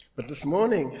But this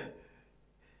morning,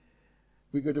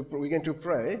 we're going to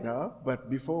pray now, but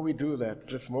before we do that,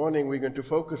 this morning we're going to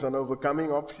focus on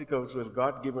overcoming obstacles with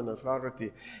God-given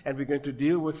authority, and we're going to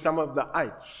deal with some of the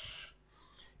ites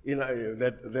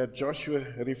that Joshua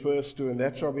refers to, and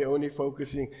that's why we're only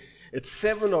focusing. It's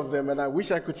 7 of them, and I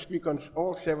wish I could speak on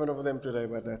all 7 of them today,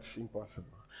 but that's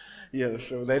impossible.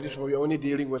 So that is why we're only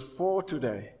dealing with 4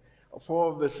 today,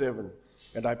 4 of the 7,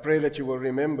 and I pray that you will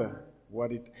remember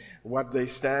what they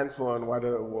stand for and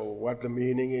what the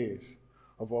meaning is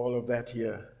of all of that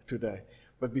here today.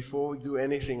 But before we do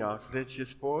anything else, let's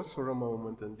just pause for a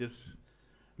moment and just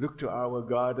look to our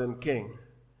God and King,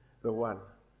 the one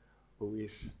who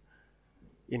is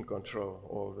in control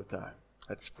all the time.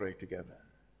 Let's pray together.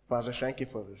 Father, thank you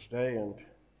for this day, and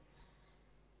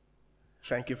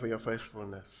thank you for your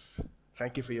faithfulness.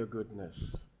 Thank you for your goodness.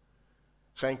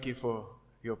 Thank you for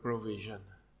your provision.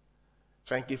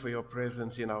 Thank you for your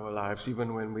presence in our lives,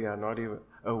 even when we are not even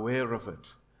aware of it.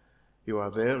 You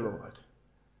are there, Lord.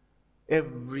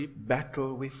 Every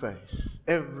battle we face,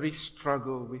 every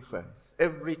struggle we face,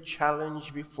 every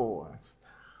challenge before us,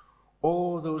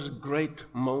 all those great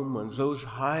moments, those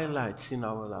highlights in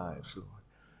our lives, Lord,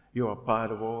 you are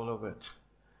part of all of it.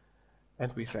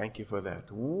 And we thank you for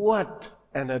that. What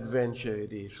an adventure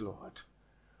it is, Lord,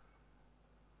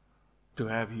 to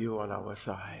have you on our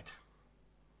side.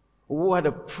 What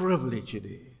a privilege it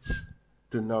is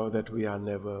to know that we are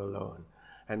never alone.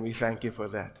 And we thank you for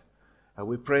that. And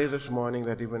we pray this morning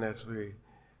that even as we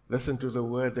listen to the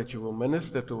word, that you will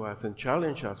minister to us and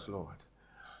challenge us, Lord,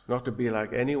 not to be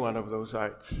like any one of those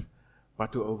ites,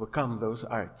 but to overcome those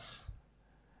ites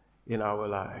in our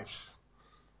lives.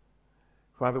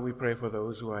 Father, we pray for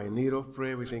those who are in need of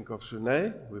prayer. We think of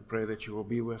Sune. We pray that you will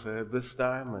be with her this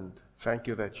time, and thank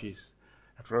you that she's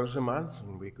at Rosamond's,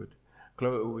 and we could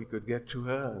get to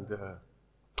her and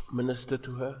minister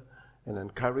to her and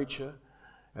encourage her.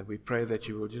 And we pray that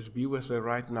you will just be with her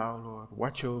right now, Lord.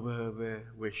 Watch over her there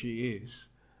where she is.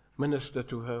 Minister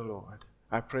to her, Lord.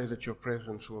 I pray that your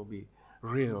presence will be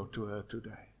real to her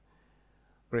today.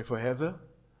 Pray for Heather.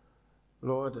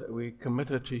 Lord, we commit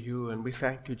her to you, and we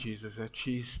thank you, Jesus, that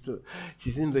she's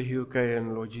in the UK,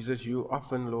 and Lord Jesus, you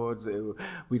often, Lord,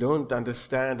 we don't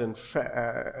understand and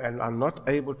are not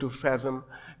able to fathom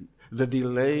the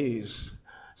delays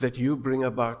that you bring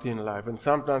about in life. And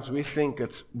sometimes we think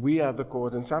we are the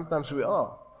cause, and sometimes we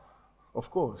are. Of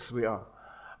course, we are.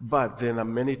 But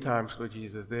then many times, Lord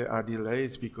Jesus, there are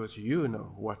delays because you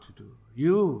know what to do.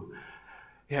 You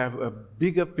have a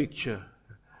bigger picture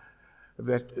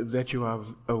that you are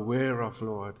aware of,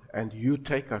 Lord, and you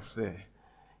take us there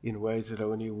in ways that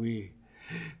only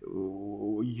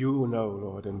you know,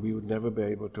 Lord, and we would never be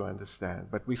able to understand.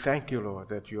 But we thank you, Lord,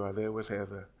 that you are there with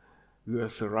Heather. You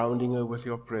are surrounding her with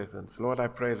your presence. Lord, I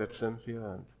pray that Cynthia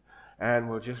and Anne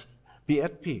will just be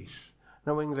at peace,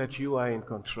 knowing that you are in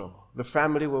control. The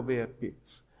family will be at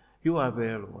peace. You are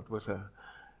there, Lord, with her.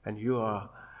 And you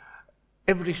are,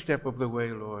 every step of the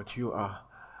way, Lord, you are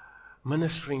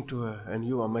ministering to her, and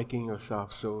you are making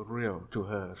yourself so real to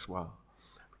her as well.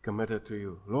 We commit her to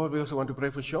you. Lord, we also want to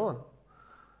pray for Sean.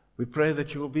 We pray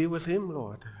that you will be with him,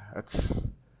 Lord.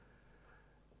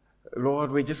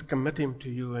 Lord, we just commit him to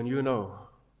you, and you know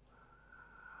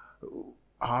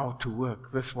how to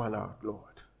work this one out,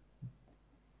 Lord.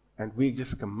 And we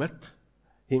just commit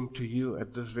him to you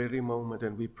at this very moment,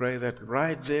 and we pray that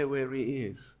right there where he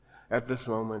is at this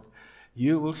moment,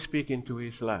 you will speak into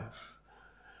his life.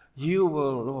 You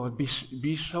will, Lord,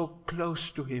 be so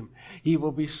close to him. He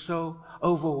will be so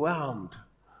overwhelmed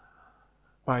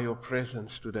by your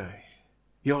presence today,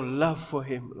 your love for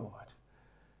him, Lord,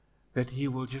 that he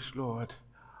will just, Lord,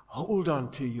 hold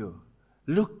on to you,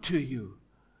 look to you,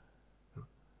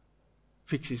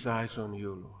 fix his eyes on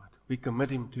you, Lord. We commit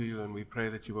him to you, and we pray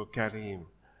that you will carry him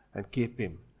and keep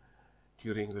him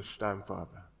during this time,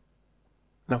 Father.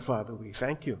 Now, Father, we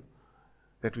thank you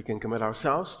that we can commit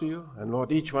ourselves to you, and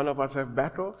Lord, each one of us have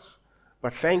battles,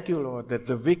 but thank you, Lord, that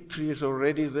the victory is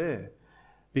already there,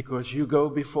 because you go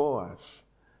before us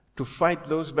to fight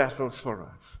those battles for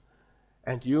us,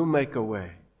 and you make a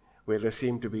way where there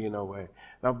seem to be no way.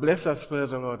 Now bless us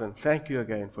further, Lord, and thank you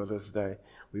again for this day.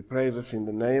 We pray this in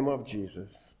the name of Jesus.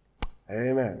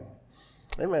 Amen.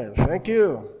 Amen. Thank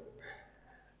you.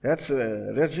 Let's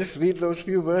just read those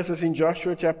few verses in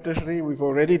Joshua chapter 3. We've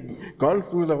already gone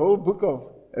through the whole book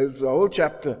the whole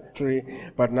chapter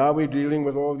 3, but now we're dealing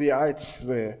with all the ites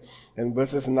there. And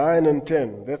verses 9 and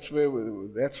 10, that's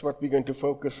what we're going to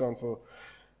focus on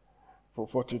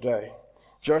for today.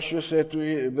 Joshua said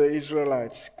to the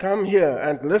Israelites, "Come here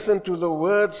and listen to the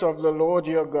words of the Lord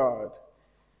your God.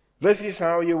 This is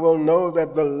how you will know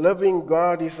that the living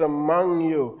God is among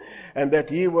you, and that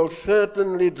he will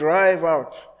certainly drive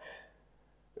out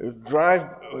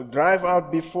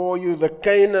before you the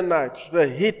Canaanites, the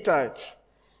Hittites,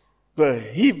 the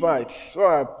Hivites. So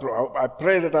I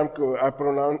pray that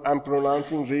I'm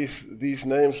pronouncing these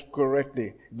names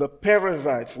correctly. The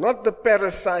Perizzites, not the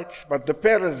parasites, but the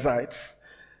Perizzites,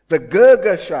 the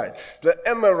Girgashites, the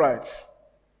Amorites,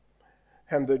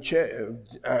 and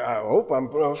I hope I'm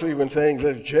also even saying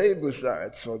the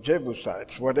Jebusites or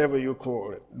Jebusites, whatever you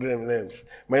call it, them names.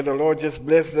 May the Lord just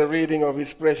bless the reading of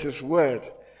his precious word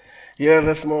here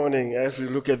this morning as we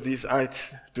look at these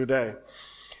ites today.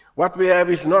 What we have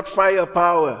is not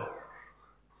firepower,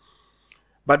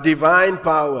 but divine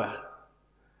power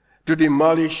to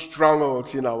demolish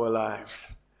strongholds in our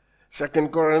lives. 2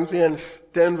 Corinthians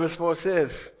 10 verse 4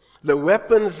 says, the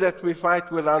weapons that we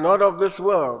fight with are not of this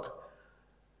world.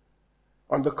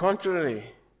 On the contrary,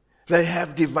 they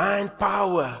have divine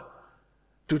power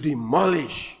to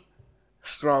demolish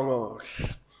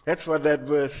strongholds. That's what that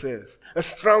verse says. A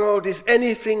stronghold is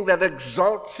anything that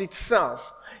exalts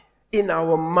itself in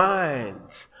our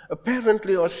minds,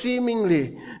 apparently or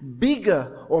seemingly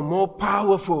bigger or more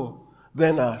powerful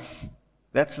than us.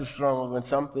 That's a stronghold, when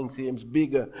something seems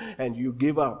bigger and you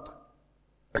give up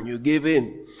and you give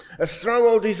in. A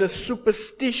stronghold is a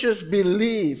superstitious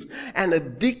belief, an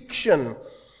addiction,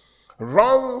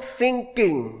 wrong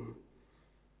thinking,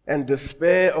 and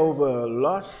despair over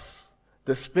loss,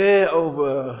 despair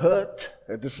over hurt,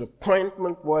 a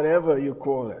disappointment, whatever you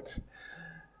call it.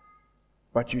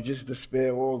 But you just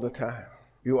despair all the time.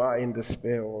 You are in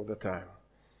despair all the time.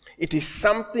 It is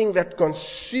something that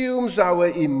consumes our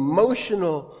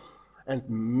emotional and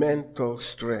mental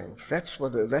strength. That's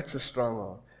a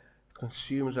stronghold. It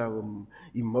consumes our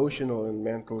emotional and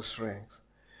mental strength.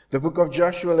 The book of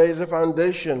Joshua lays a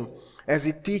foundation as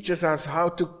it teaches us how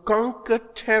to conquer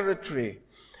territory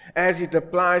as it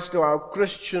applies to our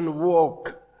Christian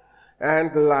walk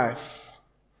and life.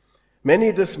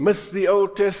 Many dismiss the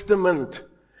Old Testament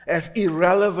as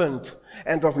irrelevant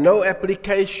and of no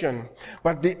application,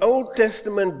 but the Old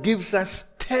Testament gives us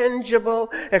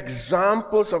tangible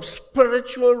examples of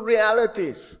spiritual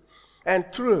realities and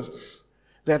truths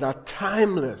that are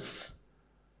timeless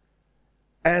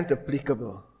and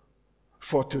applicable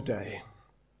for today.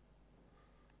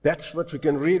 That's what we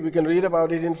can read. We can read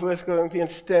about it in 1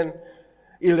 Corinthians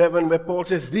 10:11, where Paul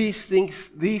says these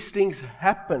things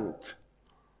happened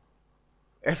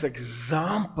as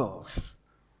examples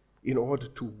in order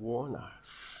to warn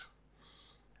us.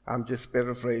 I'm just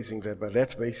paraphrasing that, but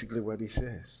that's basically what he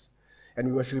says. And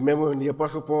we must remember when the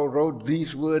Apostle Paul wrote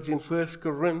these words in 1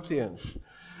 Corinthians,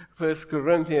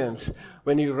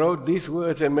 when he wrote these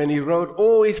words, and when he wrote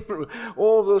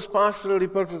all those pastoral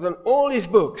epistles and all his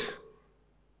books,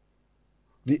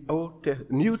 the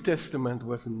New Testament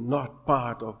was not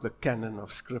part of the canon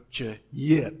of Scripture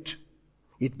yet.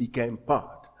 It became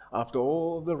part after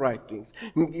all the writings.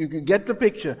 You get the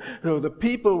picture. So the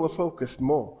people were focused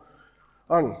more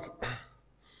on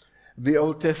the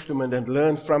Old Testament and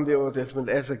learned from the Old Testament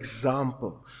as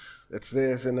examples. It's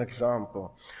there as an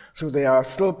example. So there are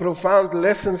still profound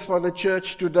lessons for the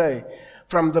church today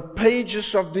from the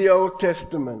pages of the Old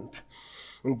Testament.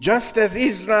 And just as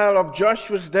Israel of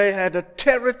Joshua's day had a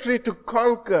territory to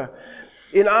conquer,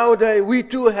 in our day we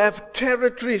too have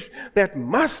territories that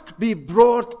must be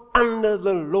brought under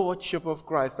the lordship of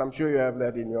Christ. I'm sure you have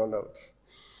that in your notes.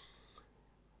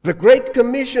 The Great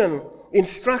Commission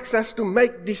instructs us to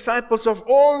make disciples of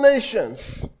all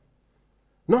nations,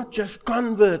 not just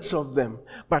converts of them,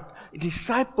 but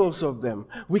disciples of them.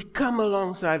 We come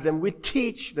alongside them, we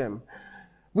teach them,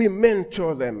 we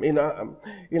mentor them, in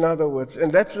other words.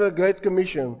 And that's what the Great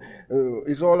Commission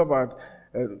is all about.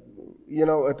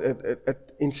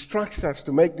 It instructs us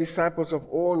to make disciples of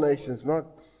all nations,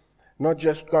 not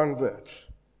just converts.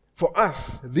 For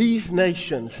us, these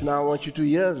nations, now I want you to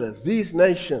hear this, these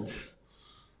nations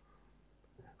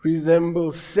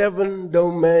resemble 7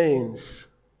 domains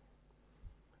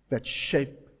that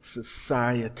shape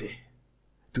society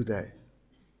today.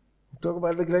 Talk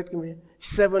about the Great Commission.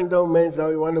 7 domains. Now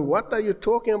you wonder, what are you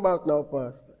talking about now,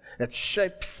 Pastor? That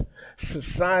shapes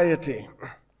society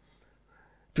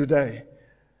today.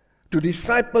 To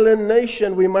disciple a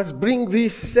nation, we must bring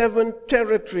these 7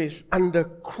 territories under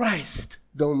Christ's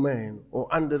domain, or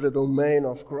under the domain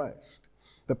of Christ,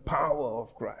 the power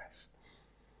of Christ.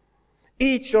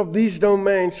 Each of these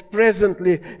domains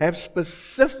presently have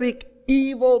specific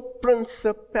evil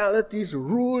principalities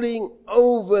ruling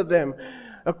over them.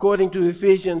 According to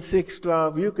Ephesians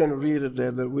 6:12, you can read it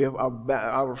there, that we have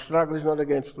our struggle is not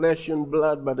against flesh and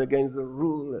blood, but against the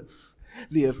rulers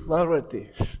the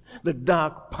authorities, the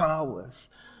dark powers,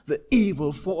 the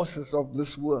evil forces of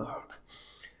this world.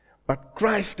 But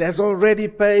Christ has already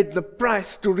paid the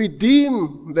price to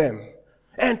redeem them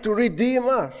and to redeem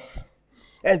us.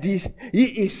 And he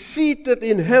is seated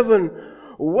in heaven,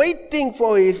 waiting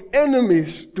for his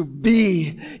enemies to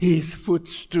be his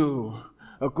footstool.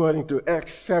 According to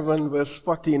Acts 7 verse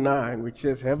 49, which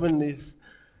says, heaven is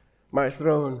my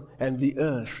throne and the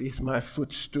earth is my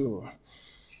footstool.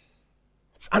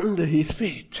 It's under his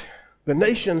feet. The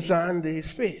nations are under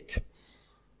his feet.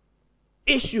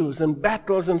 Issues and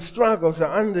battles and struggles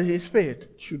are under his feet.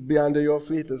 It should be under your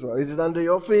feet as well. Is it under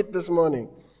your feet this morning?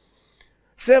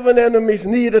 7 enemies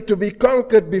needed to be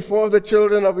conquered before the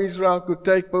children of Israel could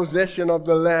take possession of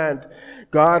the land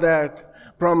God had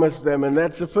promised them. And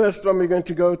that's the first one we're going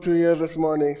to go to here this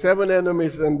morning. 7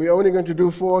 enemies, and we're only going to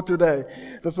do 4 today.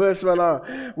 The first one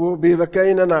will be the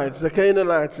Canaanites. The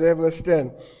Canaanites, there, verse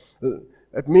 10.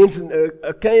 It means,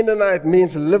 a Canaanite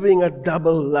means living a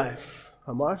double life.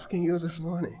 I'm asking you this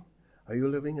morning, are you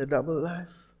living a double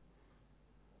life?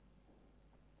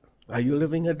 Are you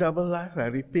living a double life? I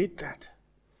repeat that.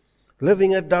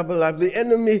 Living a double life. The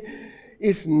enemy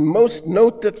is most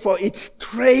noted for its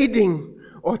trading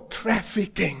or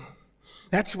trafficking.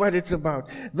 That's what it's about.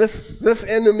 This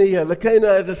enemy here, the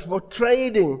Canaanites, is for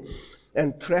trading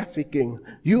and trafficking.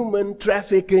 Human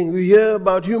trafficking. We hear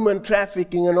about human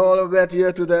trafficking and all of that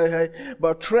here today, hey?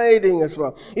 About trading as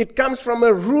well. It comes from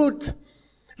a root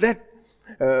that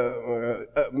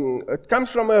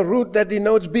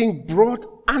denotes being brought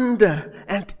under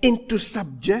and into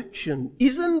subjection.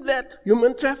 Isn't that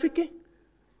human trafficking?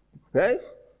 Right?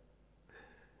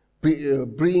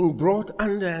 Being brought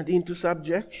under and into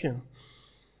subjection.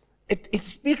 It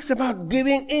speaks about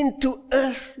giving into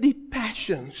earthly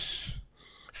passions,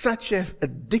 such as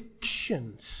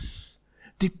addictions,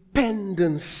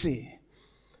 dependency,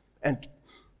 and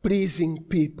pleasing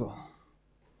people.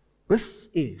 This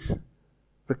is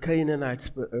the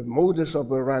Canaanite modus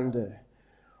operandi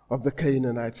of the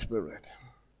Canaanite spirit.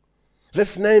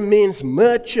 This name means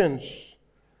merchants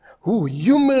who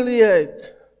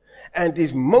humiliate and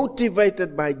is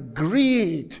motivated by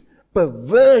greed,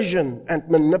 perversion, and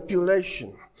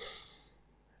manipulation.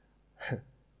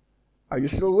 Are you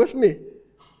still with me?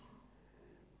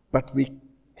 But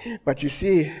you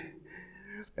see,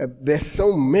 there's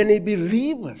so many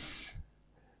believers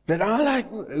that are like,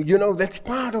 that's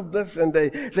part of this, and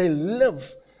they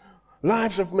live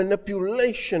lives of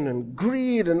manipulation and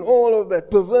greed and all of that,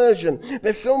 perversion.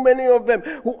 There's so many of them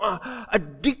who are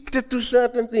addicted to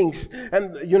certain things.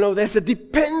 And, there's a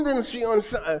dependency on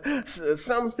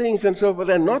some things and so forth,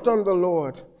 and not on the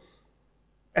Lord.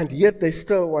 And yet they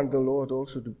still want the Lord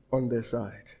also on their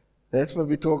side. That's what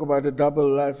we talk about, the double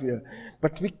life here.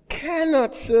 But we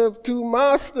cannot serve 2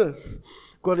 masters.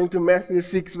 According to Matthew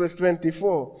 6 verse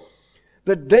 24.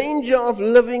 The danger of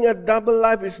living a double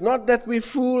life is not that we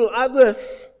fool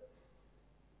others,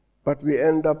 but we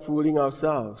end up fooling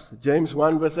ourselves. James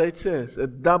 1 verse 8 says, a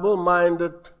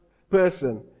double-minded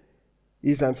person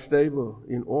is unstable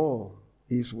in all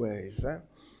his ways.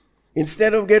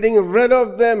 Instead of getting rid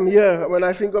of them here, when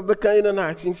I think of the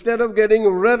Canaanites, instead of getting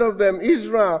rid of them,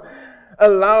 Israel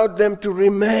allowed them to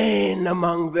remain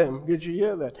among them. Did you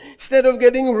hear that? Instead of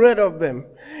getting rid of them.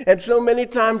 And so many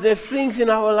times there's things in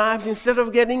our lives, instead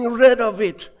of getting rid of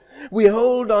it, we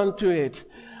hold on to it.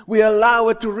 We allow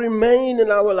it to remain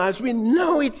in our lives. We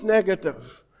know it's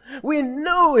negative. We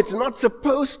know it's not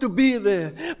supposed to be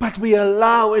there, but we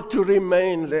allow it to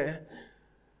remain there.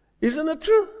 Isn't it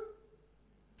true?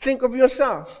 Think of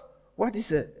yourself. What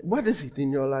is it? What is it in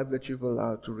your life that you've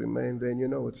allowed to remain there and you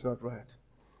know it's not right?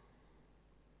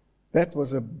 That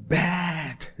was a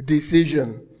bad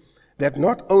decision that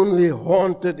not only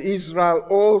haunted Israel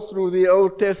all through the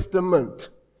Old Testament,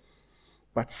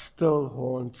 but still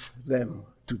haunts them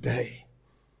today.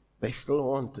 They still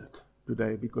haunt it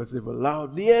today because they've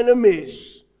allowed the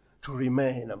enemies to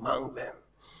remain among them.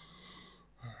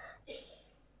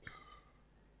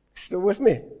 Still with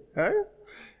me? Huh?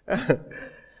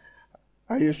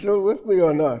 Are you still with me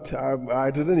or not?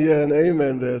 I didn't hear an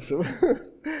amen there. So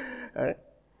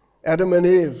Adam and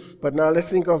Eve. But now let's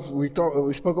think of, we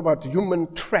spoke about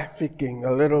human trafficking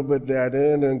a little bit there. I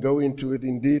didn't go into it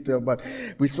in detail, but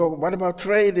we spoke, what about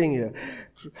trading here?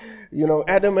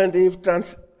 Adam and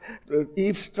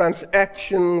Eve's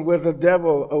transaction with the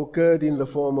devil occurred in the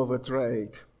form of a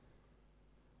trade.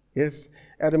 Yes,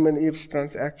 Adam and Eve's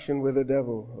transaction with the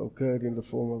devil occurred in the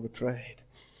form of a trade.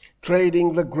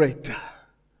 Trading the greater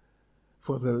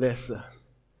for the lesser.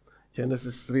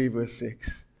 Genesis 3 verse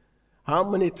 6. How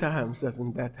many times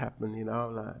doesn't that happen in our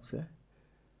lives?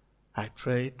 I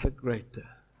trade the greater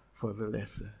for the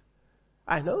lesser.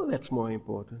 I know that's more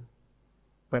important,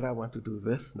 but I want to do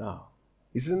this now.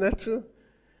 Isn't that true?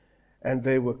 And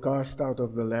they were cast out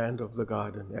of the land of the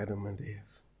garden, Adam and Eve.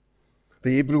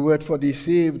 The Hebrew word for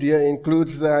deceived here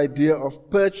includes the idea of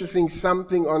purchasing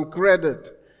something on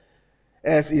credit,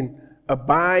 as in a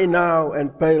buy now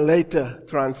and pay later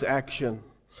transaction.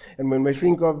 And when we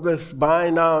think of this buy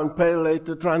now and pay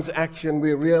later transaction,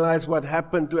 we realize what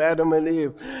happened to Adam and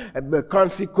Eve. And the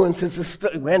consequences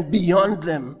went beyond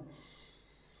them.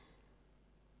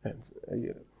 And,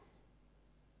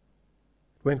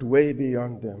 went way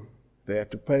beyond them. They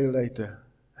had to pay later,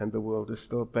 and the world is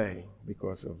still paying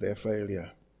because of their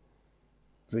failure.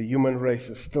 The human race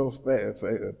is still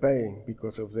paying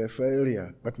because of their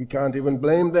failure. But we can't even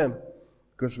blame them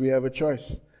because we have a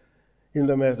choice in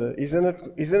the matter. Isn't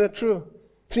it true?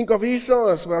 Think of Esau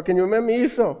as well. Can you remember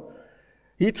Esau?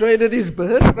 He traded his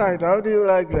birthright. How do you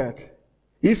like that?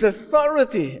 His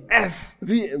authority as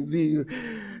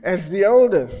the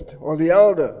oldest or the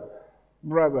elder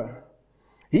brother.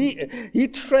 He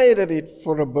traded it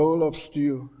for a bowl of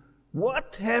stew.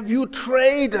 What have you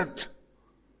traded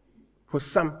for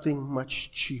something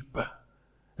much cheaper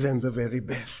than the very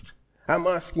best? I'm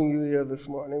asking you here this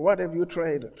morning, what have you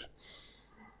traded?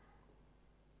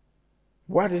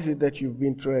 What is it that you've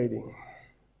been trading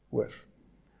with?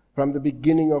 From the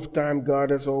beginning of time, God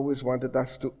has always wanted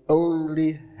us to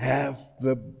only have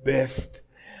the best.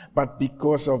 But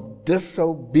because of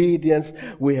disobedience,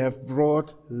 we have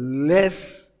brought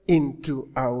less into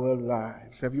our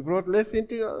lives. Have you brought less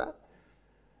into your life?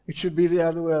 It should be the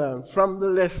other way around. From the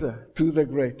lesser to the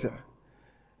greater.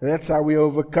 And that's how we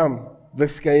overcome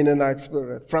this Canaanite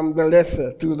spirit. From the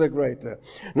lesser to the greater.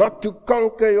 Not to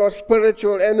conquer your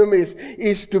spiritual enemies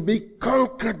is to be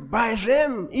conquered by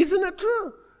them. Isn't it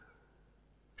true?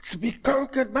 To be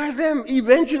conquered by them.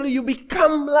 Eventually you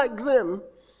become like them.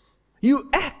 You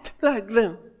act like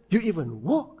them. You even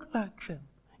walk like them.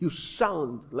 You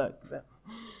sound like them.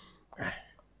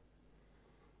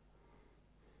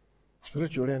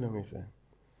 Spiritual enemies.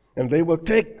 And they will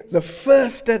take the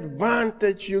first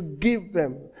advantage you give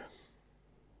them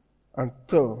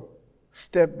until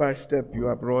step by step you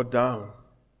are brought down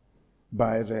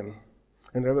by them.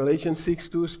 And Revelation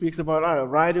 6:2 speaks about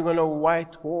riding on a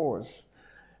white horse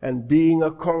and being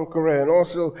a conqueror. And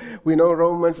also, we know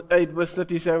Romans 8 verse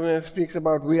 37 speaks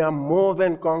about we are more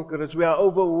than conquerors. We are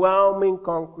overwhelming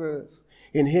conquerors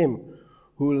in Him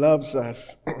who loves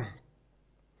us.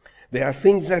 There are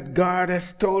things that God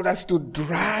has told us to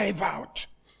drive out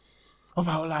of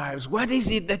our lives. What is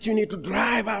it that you need to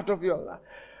drive out of your life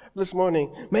this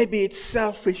morning? Maybe it's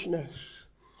selfishness.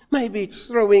 Maybe it's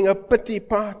throwing a pity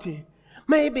party.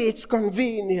 Maybe it's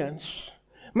convenience.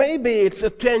 Maybe it's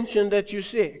attention that you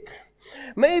seek.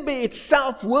 Maybe it's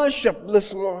self-worship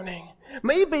this morning.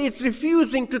 Maybe it's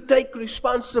refusing to take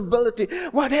responsibility.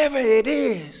 Whatever it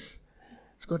is,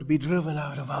 it's got to be driven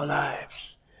out of our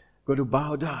lives. Got to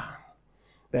bow down.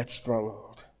 That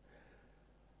stronghold.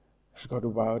 It's got to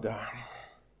bow down.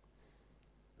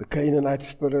 The Canaanite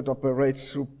spirit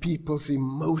operates through people's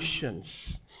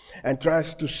emotions and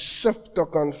tries to shift or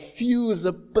confuse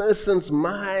a person's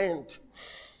mind.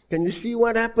 Can you see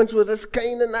what happens with this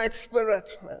Canaanite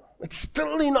spirit? It's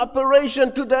still in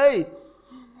operation today.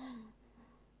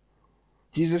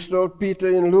 Jesus told Peter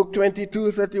in Luke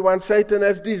 22:31, Satan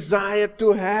has desired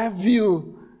to have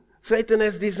you. Satan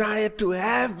has desired to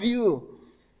have you,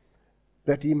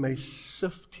 that he may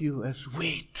sift you as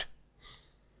wheat.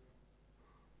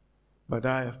 But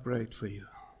I have prayed for you,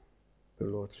 the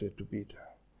Lord said to Peter.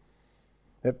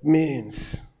 That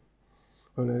means,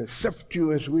 when I sift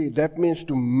you as wheat, that means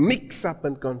to mix up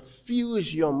and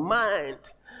confuse your mind.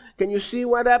 Can you see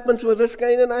what happens with this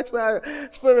Canaanite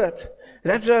spirit?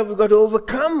 That's why we've got to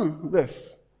overcome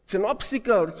this. It's an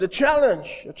obstacle, it's a challenge,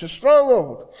 it's a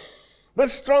stronghold.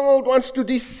 This stronghold wants to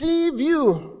deceive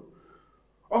you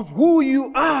of who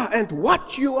you are and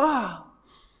what you are.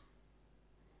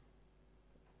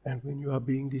 And when you are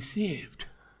being deceived,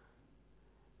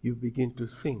 you begin to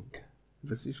think,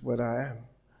 this is what I am.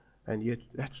 And yet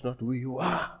that's not who you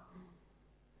are.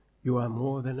 You are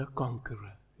more than a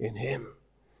conqueror in Him.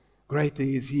 Greater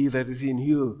is He that is in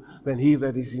you than he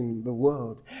that is in the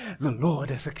world. The Lord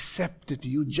has accepted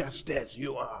you just as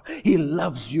you are. He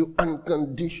loves you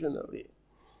unconditionally.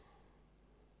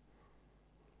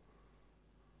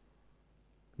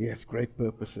 He has great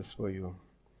purposes for you.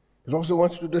 It also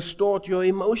wants to distort your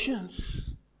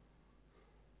emotions.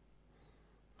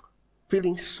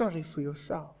 Feeling sorry for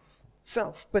yourself.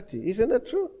 Self-pity. Isn't it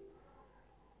true?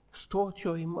 Distort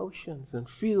your emotions and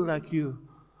feel like you're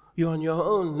on your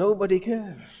own. Nobody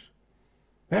cares.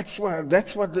 That's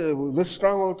what the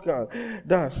stronghold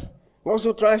does.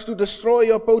 Also tries to destroy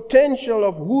your potential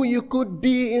of who you could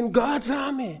be in God's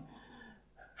army.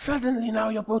 Suddenly now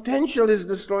your potential is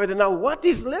destroyed, and now what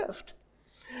is left?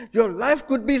 Your life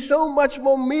could be so much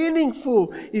more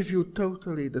meaningful if you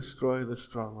totally destroy the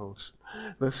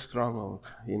stronghold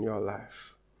in your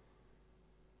life.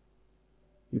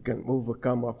 You can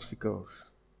overcome obstacles,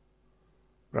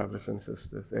 brothers and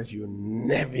sisters, as you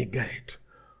navigate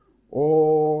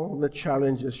all the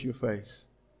challenges you face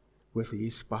with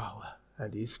His power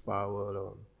and His power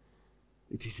alone.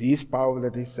 It is His power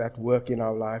that is at work in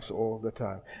our lives all the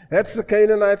time. That's the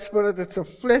Canaanite spirit. It's a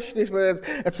fleshly spirit.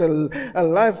 It's a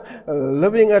life,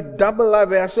 living a double life.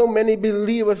 There are so many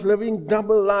believers living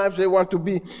double lives. They want to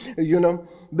be,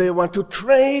 they want to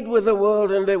trade with the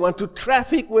world and they want to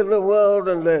traffic with the world,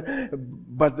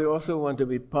 but they also want to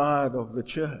be part of the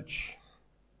church,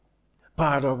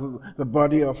 part of the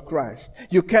body of Christ.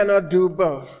 You cannot do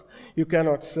both. You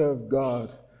cannot serve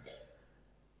God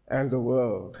and the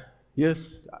world. Yes,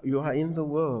 you are in the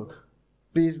world.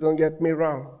 Please don't get me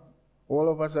wrong. All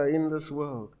of us are in this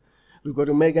world. We've got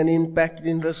to make an impact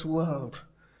in this world.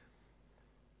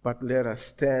 But let us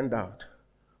stand out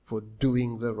for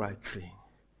doing the right thing,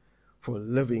 for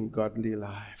living godly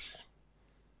lives.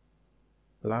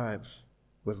 Lives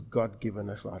with God-given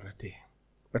authority.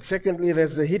 But secondly,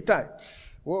 there's the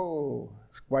Hittites. Whoa,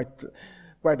 it's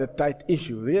quite a tight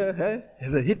issue there, huh?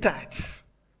 The Hittites.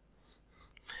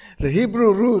 The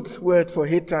Hebrew root word for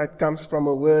Hittite comes from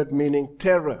a word meaning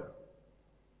terror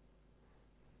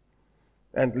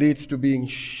and leads to being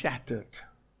shattered,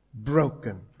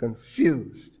 broken,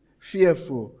 confused,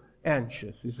 fearful,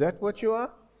 anxious. Is that what you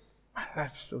are? My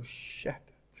life's so shattered.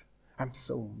 I'm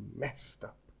so messed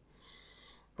up.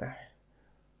 My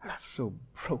life's so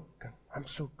broken. I'm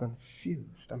so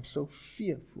confused. I'm so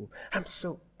fearful. I'm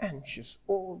so anxious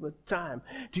all the time.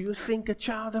 Do you think a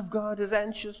child of God is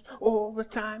anxious all the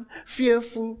time?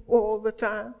 Fearful all the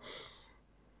time?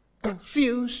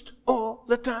 Confused all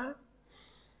the time?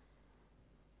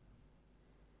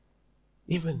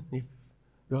 Even if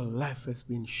your life has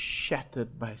been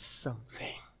shattered by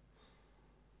something,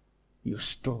 you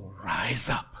still rise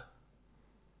up.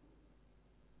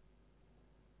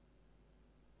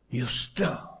 You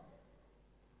still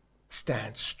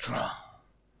stand strong,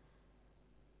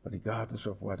 regardless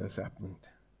of what has happened.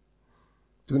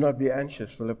 Do not be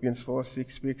anxious. Philippians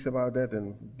 4:6 speaks about that,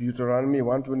 and Deuteronomy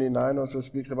 1:29 also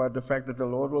speaks about the fact that the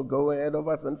Lord will go ahead of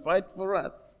us and fight for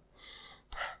us.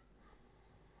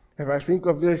 If I think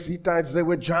of the Hittites, they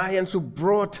were giants who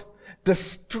brought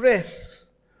distress,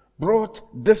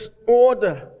 brought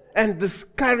disorder and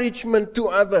discouragement to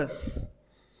others.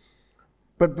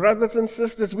 But brothers and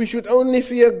sisters, we should only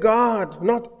fear God,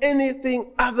 not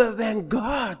anything other than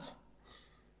God,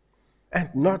 and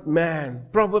not man.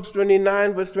 Proverbs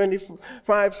 29 verse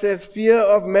 25 says, fear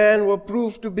of man will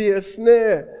prove to be a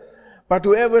snare, but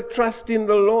whoever trusts in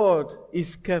the Lord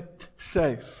is kept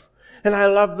safe. And I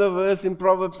love the verse in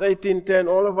Proverbs 18:10.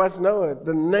 All of us know it.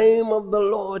 The name of the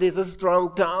Lord is a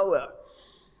strong tower.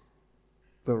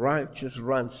 The righteous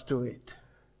runs to it,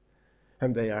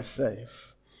 and they are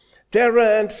safe.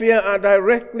 Terror and fear are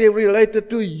directly related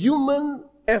to human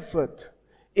effort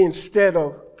instead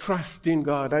of trusting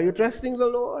God. Are you trusting the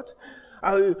Lord?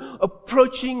 Are you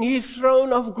approaching His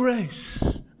throne of grace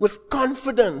with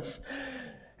confidence,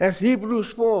 as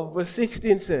Hebrews 4 verse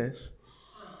 16 says?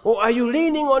 Or are you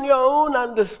leaning on your own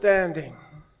understanding?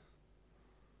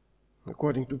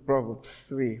 According to Proverbs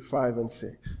 3, 5 and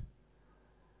 6.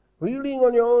 Are you leaning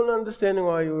on your own understanding,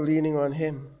 or are you leaning on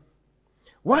Him?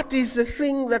 What is the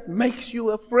thing that makes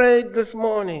you afraid this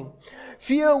morning?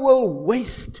 Fear will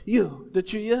waste you.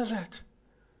 Did you hear that?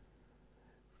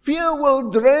 Fear will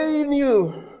drain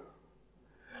you.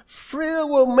 Fear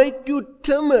will make you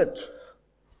timid.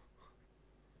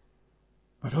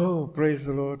 But praise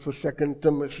the Lord for 2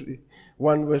 Timothy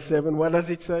 1 verse 7. What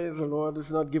does it say? The Lord has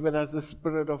not given us the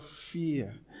spirit of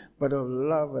fear, but of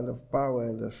love and of power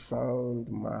and a sound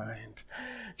mind.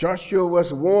 Joshua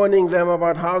was warning them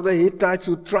about how the Hittites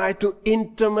would try to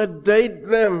intimidate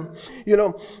them.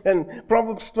 And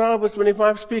Proverbs 12 verse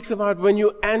 25 speaks about when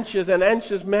you're anxious, an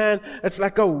anxious man, it's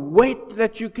like a weight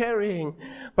that you're carrying.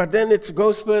 But then it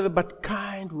goes further, but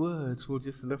kind words will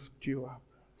just lift you up.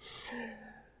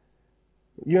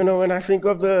 When I think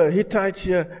of the Hittites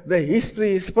here, the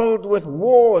history is filled with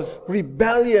wars,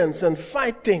 rebellions, and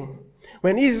fighting.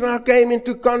 When Israel came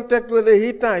into contact with the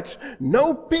Hittites,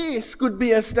 no peace could be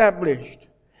established,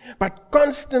 but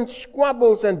constant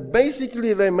squabbles, and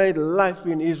basically they made life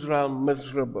in Israel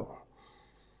miserable.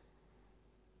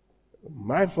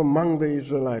 Life among the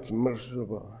Israelites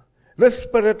miserable. This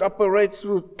Spirit operates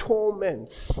through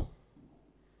torments.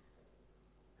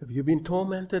 Have you been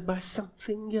tormented by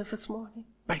something here this morning?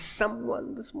 By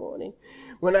someone this morning?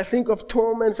 When I think of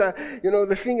torments,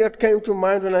 the thing that came to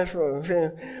mind when I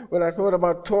thought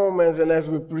about torments, and as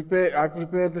I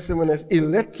prepared this sermon, as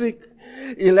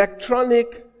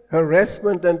electronic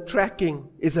harassment and tracking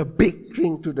is a big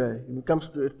thing today. When it comes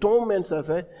to torments, I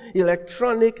say,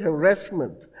 electronic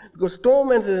harassment. Because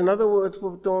torment is another word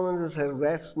for torment is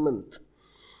harassment.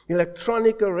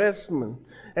 Electronic harassment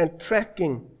and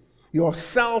tracking. Your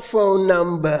cell phone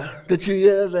number. Did you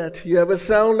hear that? You have a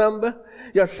cell number?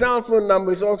 Your cell phone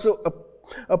number is also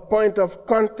a point of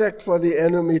contact for the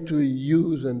enemy to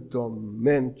use and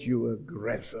torment you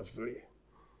aggressively.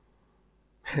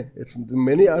 It's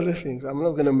many other things. I'm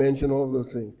not going to mention all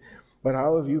those things. But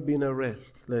how have you been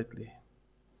harassed lately?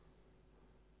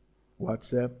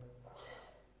 WhatsApp?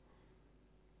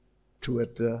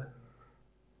 Twitter?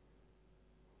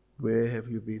 Where have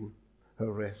you been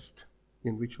harassed?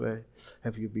 In which way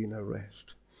have you been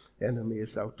harassed? The enemy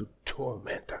is out to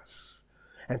torment us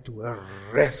and to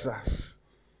harass us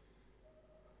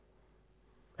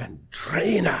and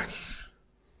drain us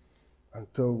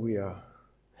until we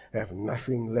have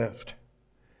nothing left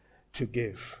to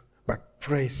give. But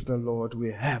praise the Lord,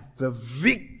 we have the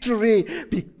victory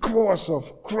because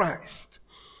of Christ.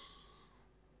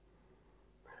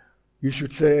 You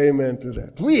should say amen to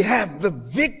that. We have the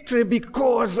victory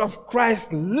because of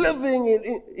Christ living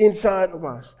inside of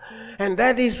us. And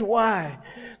that is why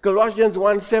Colossians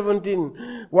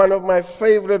 1:17, one of my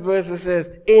favorite verses,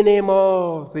 says, "In him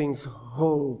all things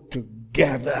hold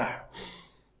together."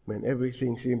 When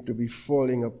everything seemed to be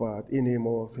falling apart, in him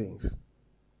all things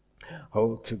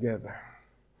hold together.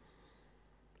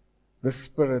 The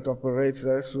Spirit operates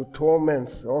us through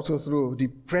torments, also through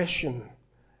depression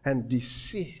and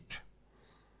deceit.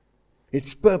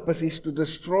 Its purpose is to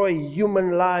destroy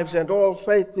human lives and all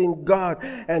faith in God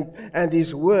and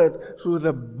His Word through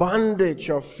the bondage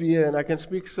of fear. And I can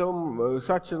speak say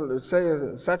such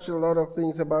a lot of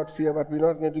things about fear, but we're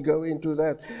not going to go into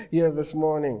that here this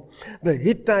morning. The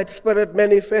Hittite spirit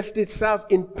manifests itself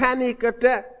in panic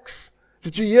attacks.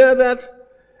 Did you hear that?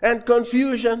 And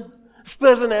confusion. This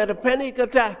person had a panic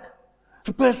attack.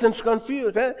 The person's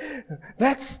confused.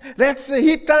 That's the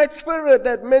Hittite spirit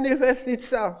that manifests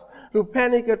itself through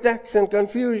panic attacks and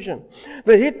confusion.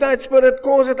 The Hittite spirit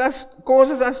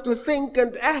causes us to think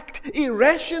and act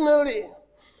irrationally.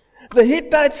 The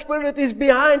Hittite spirit is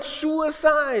behind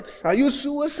suicides. Are you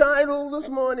suicidal this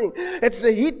morning? It's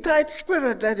the Hittite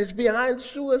spirit that is behind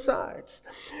suicides.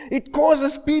 It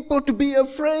causes people to be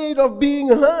afraid of being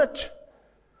hurt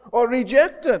or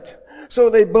rejected. So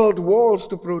they build walls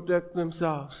to protect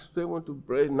themselves. They want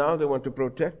to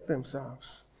protect themselves.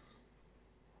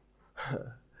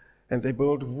 And they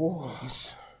build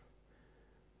walls.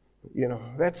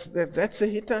 That's the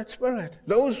Hittite spirit.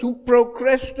 Those who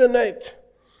procrastinate,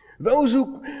 those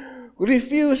who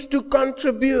refuse to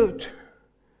contribute.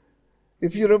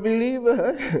 If you're a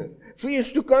believer,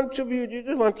 refuse to contribute, you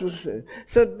just want to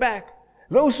sit back.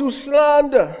 Those who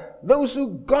slander, those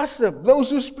who gossip, those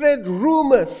who spread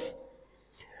rumors,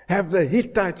 have the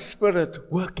Hittite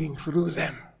spirit working through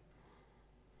them.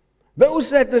 Those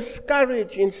that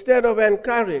discourage instead of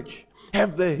encourage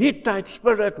have the Hittite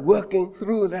spirit working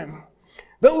through them.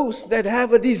 Those that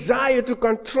have a desire to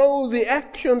control the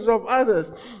actions of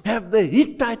others have the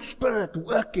Hittite spirit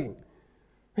working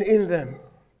in them.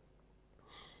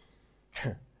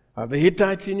 Are the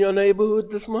Hittites in your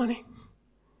neighborhood this morning?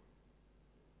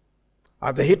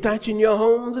 Are the Hittites in your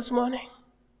home this morning?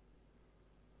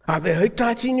 Are the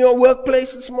Hittites in your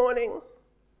workplace this morning?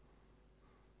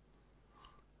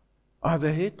 Are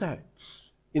the Hittites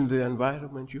in the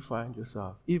environment you find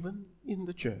yourself, even in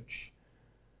the church?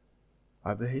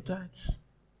 Are the Hittites?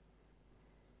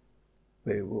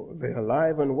 They're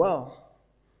alive and well,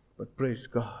 but praise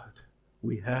God,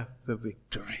 we have the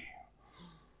victory.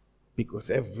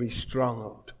 Because every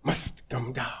stronghold must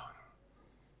come down.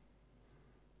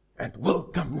 And will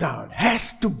come down,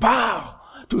 has to bow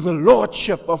to the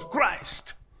Lordship of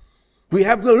Christ. We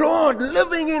have the Lord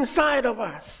living inside of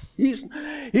us. He's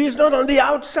not on the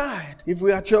outside if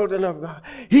we are children of God.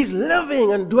 He's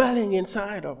living and dwelling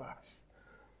inside of us.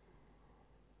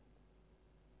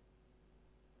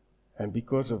 And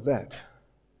because of that,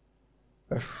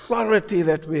 authority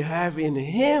that we have in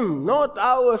Him, not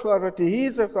our authority,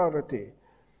 His authority,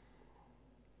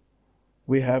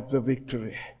 we have the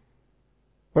victory.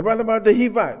 But what about the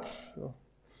Hivites?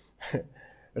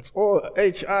 It's all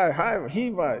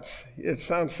Hivites. It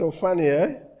sounds so funny,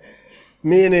 eh?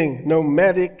 Meaning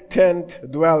nomadic tent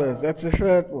dwellers. That's the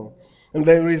third one. And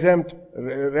they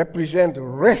represent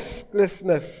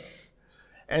restlessness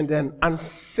and an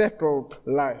unsettled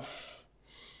life.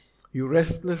 You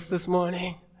restless this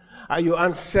morning? Are you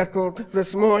unsettled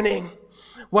this morning?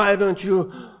 Why don't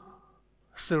you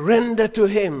surrender to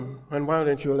Him? And why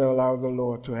don't you allow the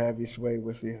Lord to have His way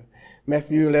with you?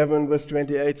 Matthew 11 verse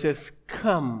 28 says,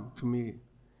 "Come to me,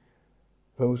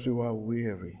 those who are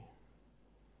weary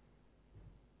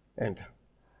and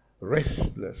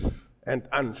restless and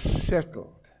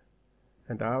unsettled,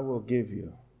 and I will give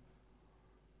you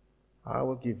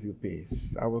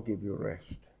peace. I will give you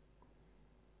rest."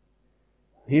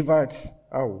 Hivites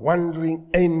are wandering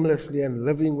aimlessly and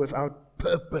living without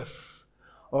purpose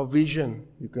or vision.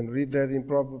 You can read that in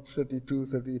Proverbs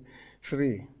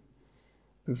 32:33.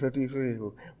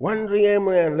 Wandering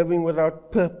aimlessly and living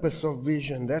without purpose or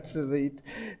vision. That's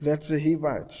the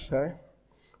Hivites. Eh?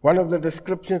 One of the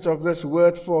descriptions of this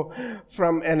word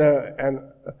from an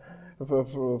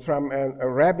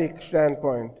Arabic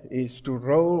standpoint is to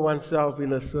roll oneself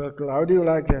in a circle. How do you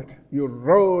like that? You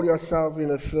roll yourself in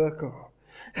a circle.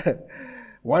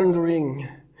 Wandering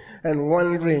and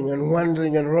wandering and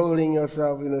wandering and rolling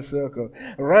yourself in a circle.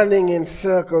 Running in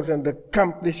circles and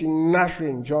accomplishing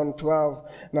nothing. John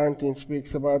 12:19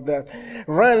 speaks about that.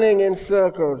 Running in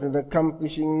circles and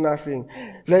accomplishing nothing.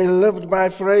 They lived by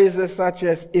phrases such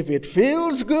as, "If it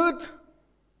feels good,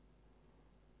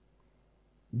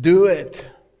 do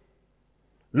it.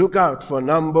 Look out for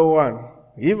number one."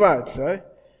 Hivites, eh?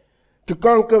 To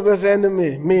conquer this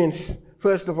enemy means,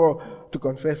 first of all, to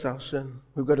confess our sin.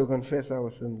 We've got to confess our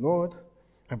sin. Lord,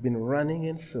 I've been running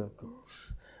in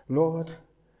circles. Lord,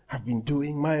 I've been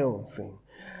doing my own thing.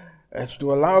 It's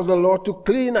to allow the Lord to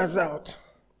clean us out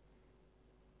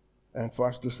and for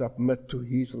us to submit to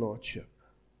His Lordship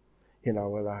in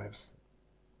our lives.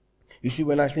 You see,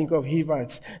 when I think of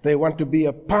Hivites, they want to be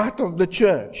a part of the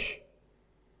church,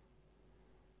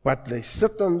 but they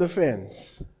sit on the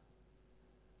fence.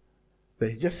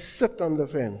 They just sit on the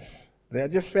fence. They are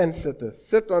just fence sitters,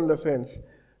 sit on the fence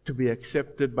to be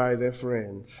accepted by their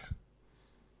friends.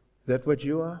 Is that what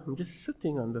you are? I'm just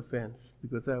sitting on the fence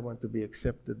because I want to be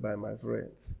accepted by my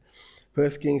friends.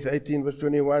 1 Kings 18 verse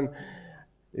 21,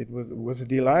 was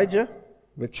it Elijah?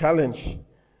 The challenge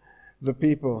the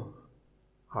people,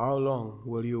 how long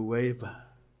will you waver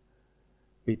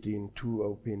between two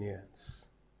opinions?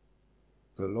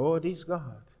 The Lord is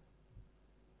God.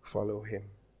 Follow Him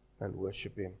and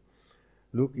worship Him.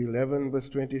 Luke 11 verse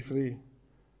 23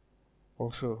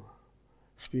 also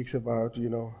speaks about,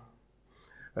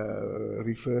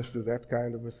 refers to that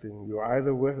kind of a thing. You are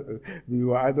either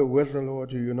with the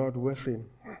Lord or you're not with Him.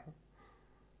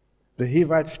 The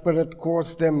Hivite spirit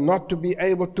caused them not to be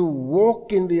able to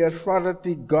walk in the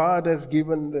authority God has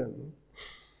given them.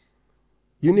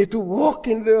 You need to walk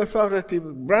in the authority.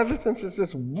 Brothers and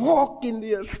sisters, walk in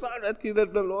the authority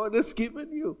that the Lord has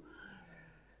given you.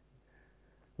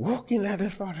 Walk in that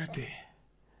authority.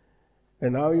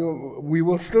 And now we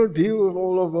will still deal with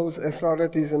all of those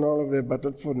authorities and all of that,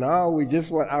 but for now,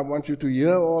 I want you to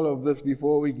hear all of this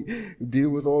before we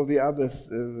deal with all the others,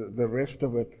 the rest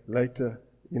of it later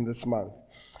in this month.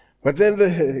 But then,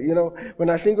 when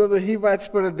I think of the Hivite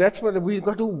spirit, that's what we've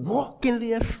got to walk in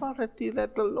the authority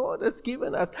that the Lord has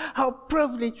given us. How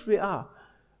privileged we are,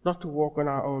 not to walk on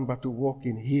our own, but to walk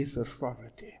in His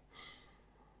authority.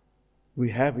 We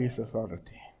have His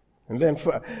authority. And then,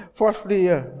 fourthly,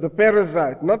 the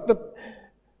parasite, not the,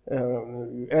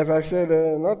 as I said,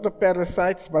 not the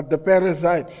parasites, but the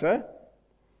parasites. Eh?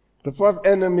 The fourth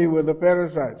enemy were the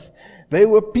parasites. They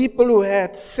were people who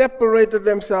had separated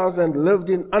themselves and lived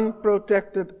in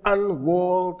unprotected,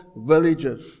 unwalled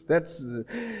villages.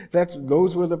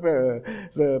 Those were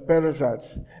the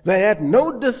parasites. They had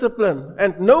no discipline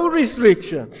and no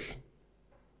restrictions.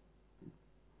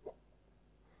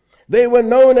 They were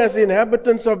known as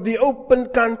inhabitants of the open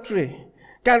country,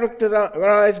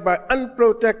 characterized by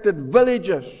unprotected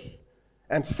villages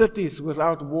and cities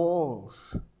without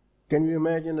walls. Can you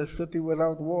imagine a city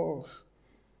without walls?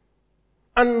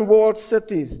 Unwalled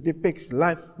cities depicts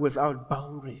life without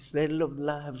boundaries. They lived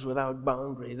lives without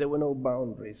boundaries. There were no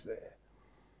boundaries there.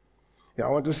 I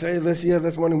want to say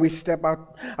this morning, we step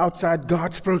outside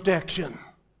God's protection.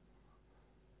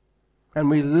 And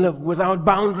we live without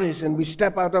boundaries, and we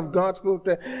step out of God's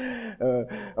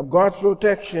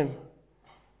protection.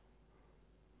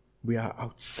 We are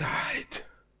outside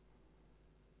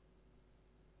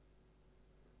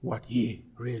what He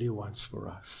really wants for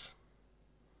us.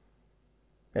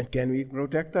 And can He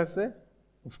protect us there?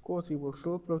 Of course, He will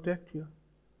still protect you.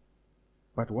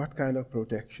 But what kind of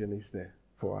protection is there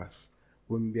for us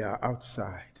when we are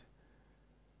outside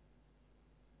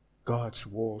God's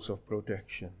walls of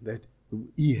protection? That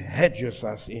He hedges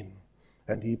us in,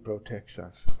 and He protects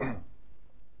us.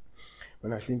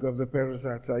 When I think of the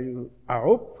parasites, I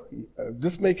hope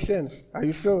this makes sense. Are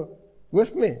you still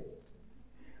with me?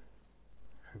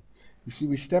 You see,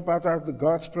 we step outside of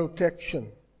God's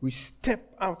protection. We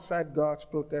step outside God's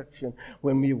protection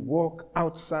when we walk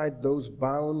outside those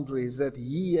boundaries that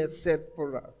He has set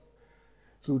for us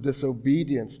through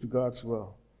disobedience to God's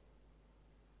will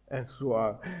and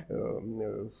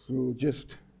through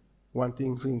just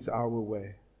wanting things our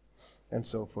way and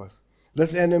so forth.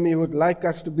 This enemy would like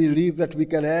us to believe that we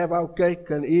can have our cake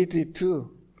and eat it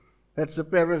too. That's the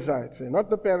parasites. Not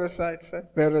the parasites,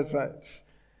 parasites.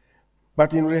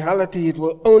 But in reality, it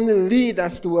will only lead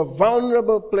us to a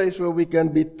vulnerable place where we can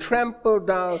be trampled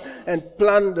down and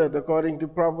plundered, according to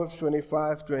Proverbs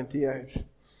 25:28.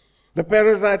 The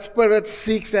parasite spirit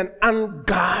seeks an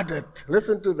unguarded,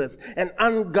 listen to this, an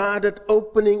unguarded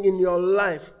opening in your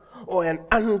life or an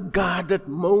unguarded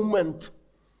moment.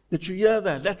 Did you hear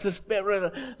that? That's a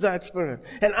parasite spirit.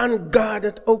 An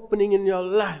unguarded opening in your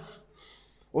life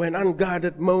or an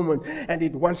unguarded moment, and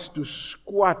it wants to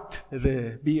squat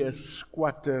there, be a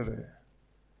squatter there.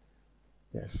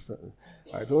 Yes,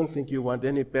 I don't think you want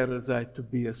any parasite to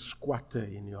be a squatter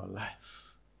in your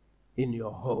life, in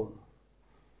your home,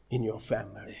 in your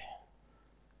family,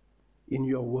 in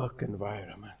your work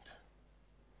environment.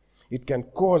 It can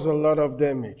cause a lot of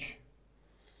damage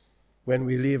when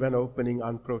we leave an opening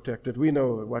unprotected. We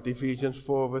know what Ephesians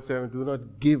 4:7, do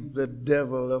not give the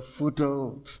devil a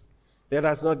foothold. Let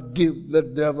us not give the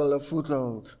devil a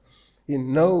foothold.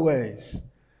 In no ways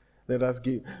let us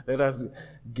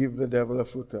give the devil a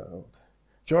foothold.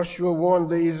 Joshua warned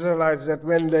the Israelites that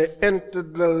when they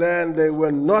entered the land, they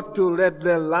were not to let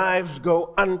their lives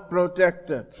go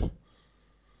unprotected.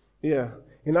 Yeah.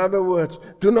 In other words,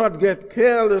 do not get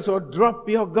careless or drop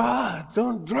your guard.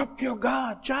 Don't drop your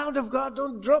guard. Child of God,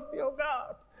 don't drop your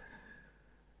guard.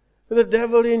 The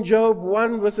devil in Job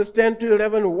 1 verses 10 to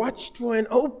 11 watched for an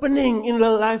opening in the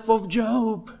life of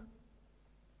Job.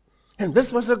 And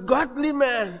this was a godly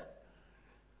man.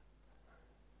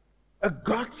 A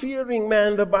God-fearing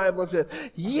man, the Bible says.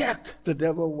 Yet the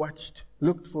devil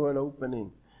looked for an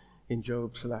opening in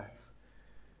Job's life.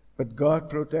 But God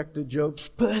protected Job's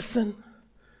person.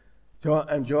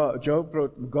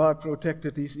 God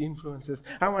protected his influences.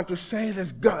 I want to say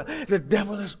this, the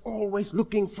devil is always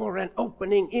looking for an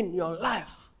opening in your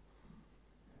life.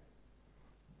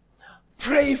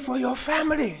 Pray for your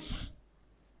families.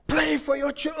 Pray for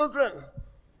your children.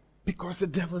 Because the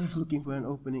devil is looking for an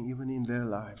opening even in their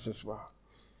lives as well.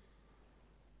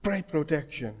 Pray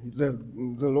protection.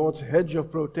 The Lord's hedge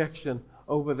of protection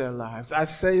over their lives. I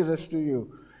say this to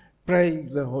you. Pray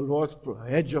the Lord's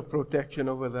hedge of protection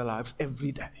over their lives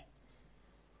every day.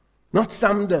 Not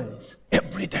some days,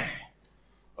 every day.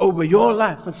 Over your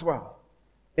life as well,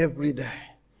 every day.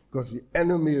 Because the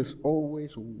enemy is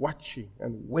always watching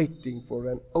and waiting for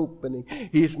an opening.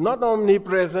 He is not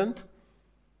omnipresent,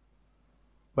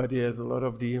 but he has a lot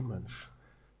of demons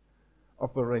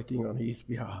operating on his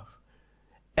behalf.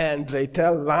 And they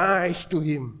tell lies to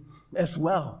him as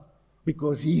well.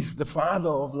 Because he's the father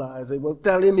of lies. They will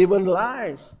tell him even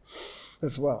lies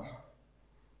as well.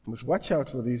 You must watch out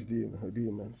for these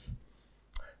demons.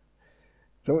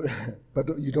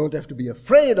 But you don't have to be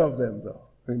afraid of them, though.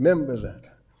 Remember that.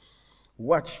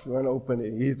 Watch for an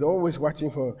opening. He's always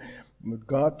watching for.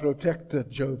 God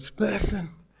protected Job's person.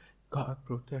 God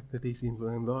protected his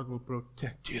influence. God will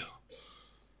protect you.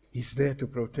 He's there to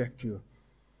protect you.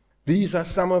 These are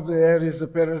some of the areas the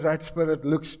parasite spirit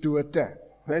looks to attack.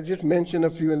 I just mention a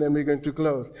few and then we're going to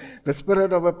close. The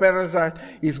spirit of a parasite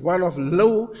is one of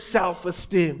low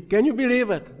self-esteem. Can you believe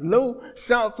it? Low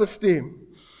self-esteem.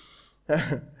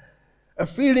 A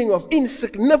feeling of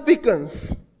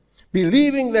insignificance.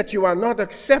 Believing that you are not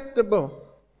acceptable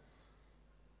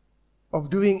of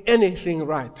doing anything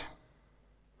right.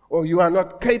 Or you are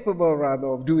not capable, rather,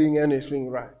 of doing anything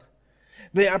right.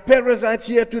 There are parasites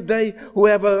here today who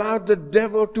have allowed the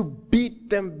devil to beat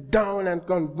them down and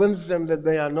convince them that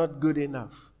they are not good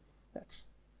enough. That's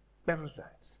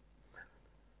parasites.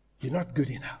 You're not good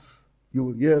enough. You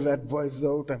will hear that voice the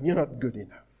whole time. You're not good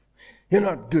enough. You're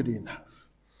not good enough.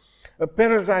 A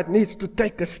parasite needs to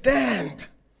take a stand.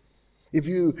 If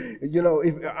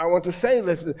I want to say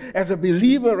this, as a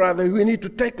believer, rather, we need to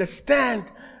take a stand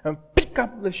and pick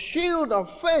up the shield of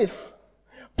faith.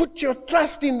 Put your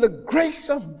trust in the grace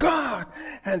of God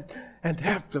and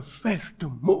have the faith to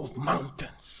move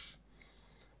mountains.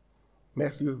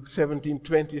 Matthew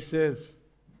 17:20 says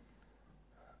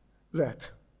that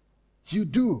you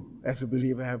do, as a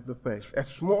believer, have the faith, as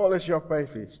small as your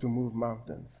faith is, to move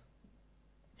mountains.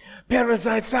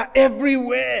 Parasites are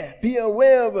everywhere. Be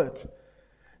aware of it.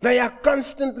 They are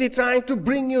constantly trying to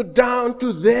bring you down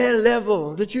to their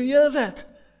level. Did you hear that?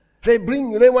 They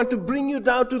want to bring you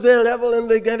down to their level, and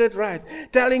they get it right.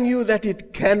 Telling you that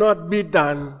it cannot be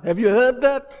done. Have you heard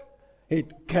that?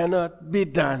 It cannot be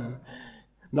done.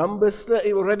 Numbers,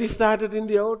 it already started in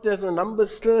the Old Testament.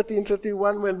 Numbers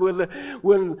 13:31,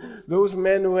 when those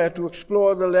men who had to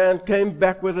explore the land came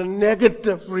back with a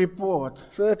negative report.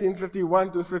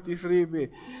 13:31 to 33b.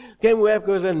 Came back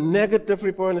with a negative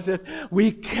report and said,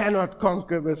 we cannot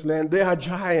conquer this land. There are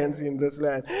giants in this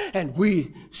land. And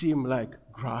we seem like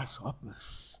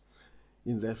grasshoppers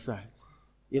in their sight.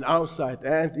 In our sight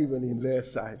and even in their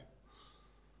sight.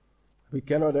 We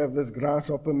cannot have this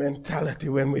grasshopper mentality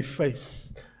when we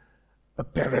face a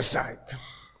parasite.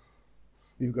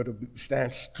 You've got to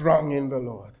stand strong in the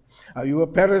Lord. Are you a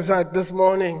parasite this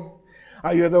morning?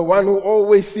 Are you the one who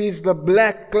always sees the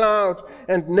black cloud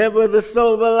and never the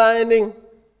silver lining?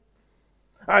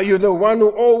 Are you the one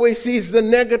who always sees the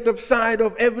negative side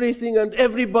of everything and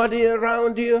everybody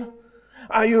around you?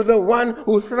 Are you the one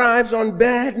who thrives on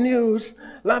bad news,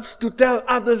 loves to tell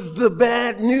others the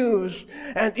bad news,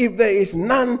 and if there is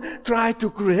none, try to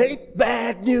create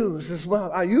bad news as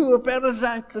well? Are you a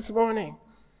parasite this morning?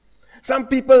 Some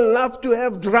people love to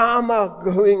have drama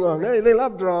going on. They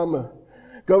love drama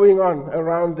going on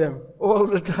around them all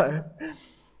the time.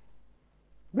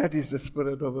 That is the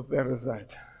spirit of a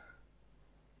parasite.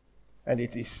 And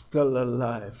it is still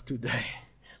alive today.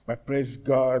 But praise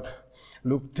God,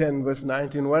 Luke 10 verse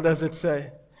 19, what does it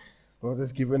say? God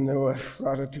has given you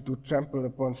authority to trample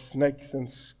upon snakes and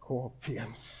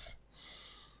scorpions.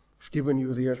 He's given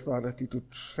you the authority to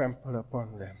trample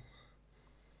upon them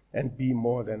and be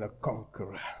more than a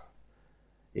conqueror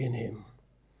in Him.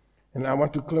 And I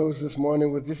want to close this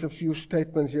morning with just a few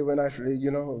statements here when I say,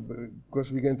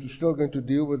 because we're still going to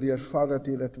deal with the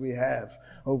authority that we have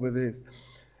over this.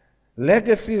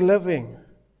 Legacy living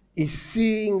is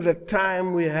seeing the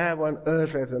time we have on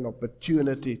earth as an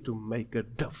opportunity to make a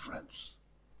difference.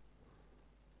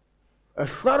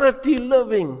 Authority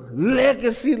living,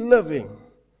 legacy living,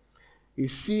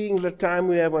 is seeing the time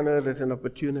we have on earth as an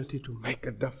opportunity to make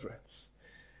a difference.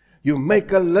 You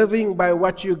make a living by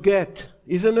what you get.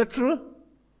 Isn't it true?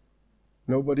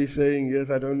 Nobody's saying yes.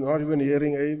 Not even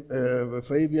hearing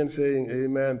Fabian saying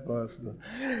amen, Pastor.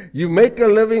 You make a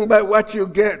living by what you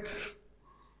get.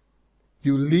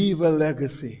 You leave a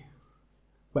legacy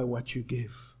by what you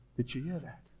give. Did you hear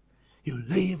that? You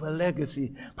leave a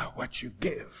legacy by what you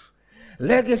give.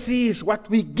 Legacy is what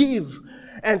we give.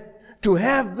 And to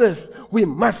have this, we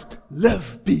must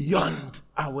live beyond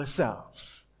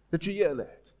ourselves. Did you hear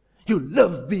that? You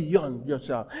live beyond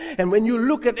yourself. And when you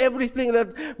look at everything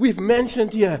that we've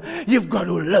mentioned here, you've got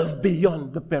to live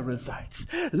beyond the parasites.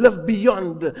 Live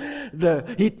beyond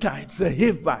the Hittites, the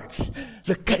Hivites,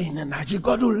 the Canaanites. You've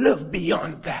got to live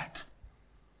beyond that.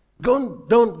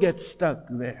 Don't get stuck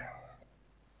there.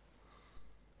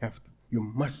 You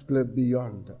must live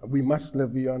beyond. We must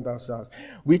live beyond ourselves.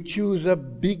 We choose a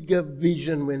bigger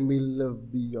vision when we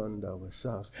live beyond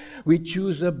ourselves. We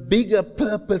choose a bigger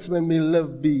purpose when we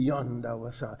live beyond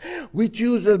ourselves. We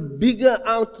choose a bigger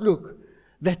outlook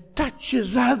that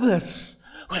touches others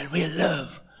when we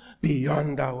live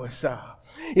beyond ourselves.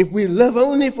 If we live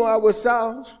only for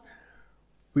ourselves,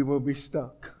 we will be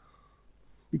stuck.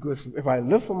 Because if I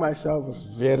live for myself, it's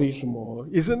very small.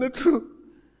 Isn't it true?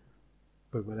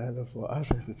 But when I live for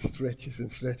others, it stretches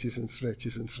and stretches and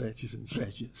stretches and stretches and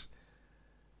stretches.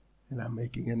 And I'm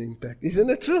making an impact. Isn't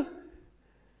it true?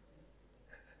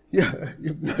 Yeah,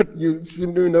 you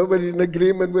seem to nobody's in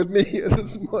agreement with me here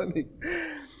this morning.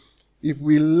 If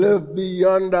we live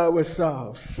beyond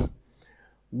ourselves,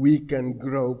 we can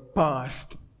grow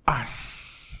past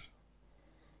us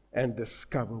and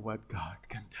discover what God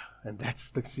can do. And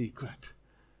that's the secret.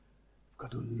 I've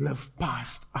got to live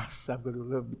past us. I've got to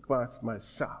live past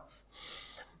myself.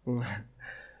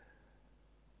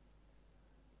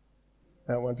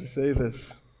 I want to say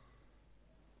this.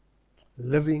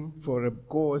 Living for a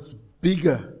cause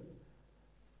bigger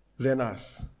than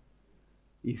us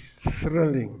is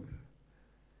thrilling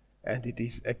and it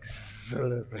is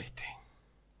exhilarating.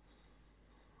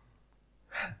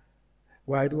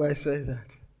 Why do I say that?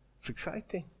 It's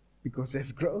exciting because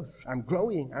there's growth. I'm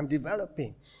growing. I'm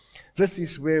developing. This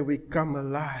is where we come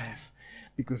alive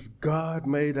because God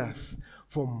made us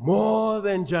for more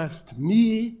than just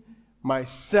me,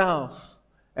 myself,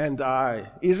 and I.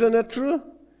 Isn't it true?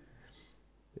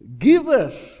 Give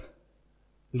us,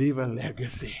 leave a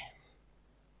legacy.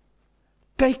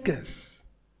 Take us,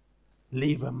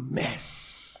 leave a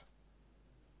mess.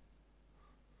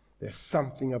 There's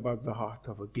something about the heart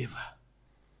of a giver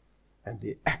and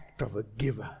the act of a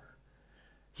giver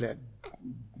that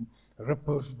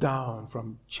ripples down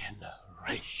from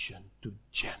generation to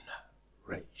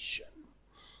generation.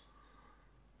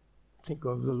 Think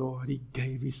of the Lord. He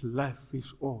gave his life,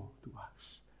 his all to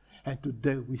us. And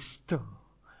today we still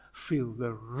feel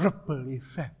the ripple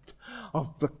effect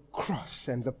of the cross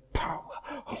and the power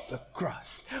of the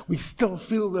cross. We still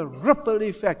feel the ripple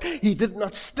effect. He did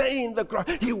not stay in the cross.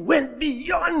 He went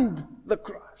beyond the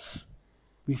cross.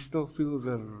 We still feel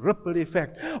the ripple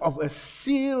effect of a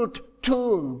sealed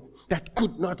tomb that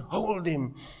could not hold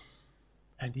him.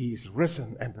 And he is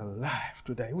risen and alive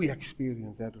today. We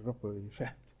experience that ripple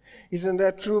effect. Isn't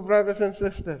that true, brothers and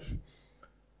sisters?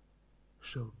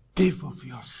 So give of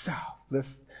yourself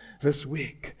this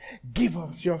week. Give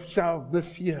of yourself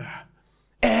this year.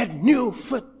 Add new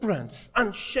footprints,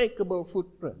 unshakable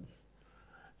footprints,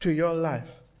 to your life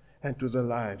and to the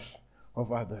lives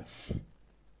of others.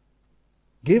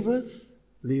 Givers,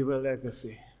 leave a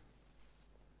legacy.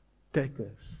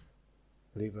 Takers,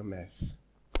 leave a mess.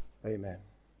 Amen.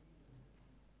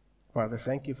 Father,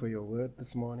 thank you for your word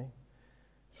this morning.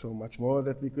 So much more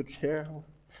that we could share.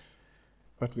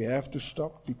 But we have to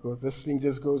stop because this thing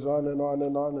just goes on and on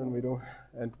and on,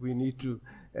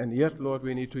 and yet, Lord,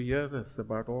 we need to hear this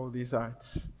about all these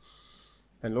heights.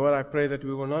 And Lord, I pray that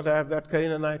we will not have that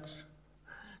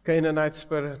Canaanite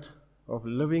spirit of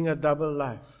living a double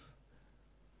life,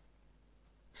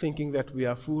 thinking that we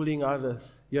are fooling others,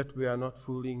 yet we are not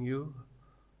fooling you,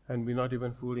 and we're not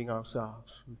even fooling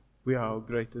ourselves. We are our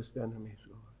greatest enemies,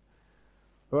 Lord.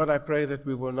 Lord, I pray that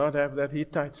we will not have that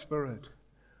Hittite spirit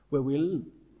where we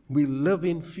live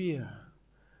in fear.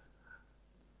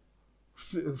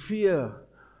 Fear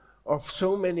of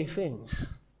so many things.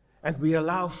 And we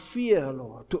allow fear,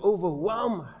 Lord, to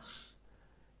overwhelm us.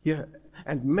 Yeah,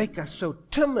 and make us so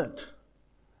timid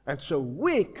and so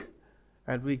weak,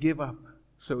 and we give up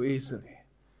so easily.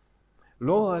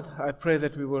 Lord, I pray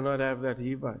that we will not have that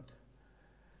Hivite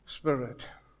spirit.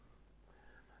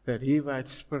 That Hivite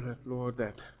spirit, Lord,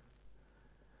 that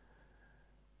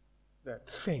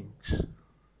thinks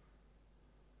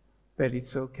that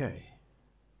it's okay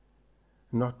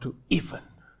not to even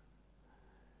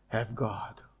have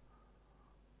God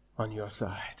on your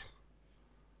side.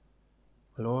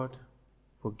 Lord,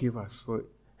 forgive us for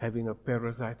having a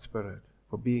parasite spirit,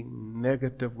 for being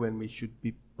negative when we should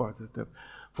be positive,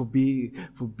 for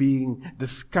being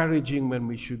discouraging when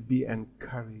we should be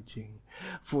encouraging,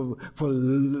 for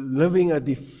living a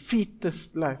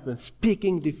defeatist life and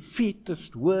speaking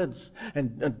defeatist words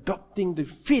and adopting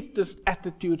defeatist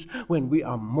attitudes when we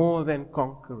are more than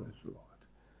conquerors, Lord.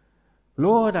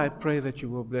 Lord, I pray that you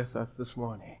will bless us this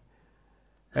morning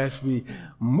as we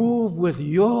move with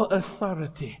your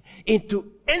authority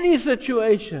into any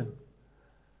situation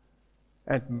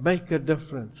and make a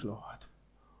difference, Lord,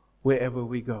 wherever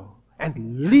we go,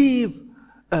 and leave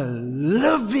a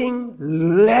living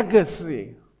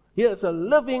legacy. Here's a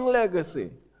living legacy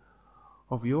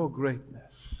of your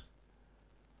greatness,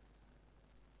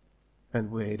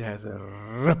 and where it has a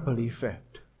ripple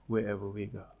effect wherever we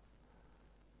go.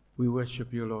 We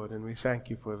worship you, Lord, and we thank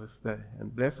you for this day.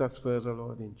 And bless us further,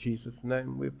 Lord. In Jesus'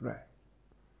 name we pray.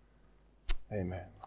 Amen.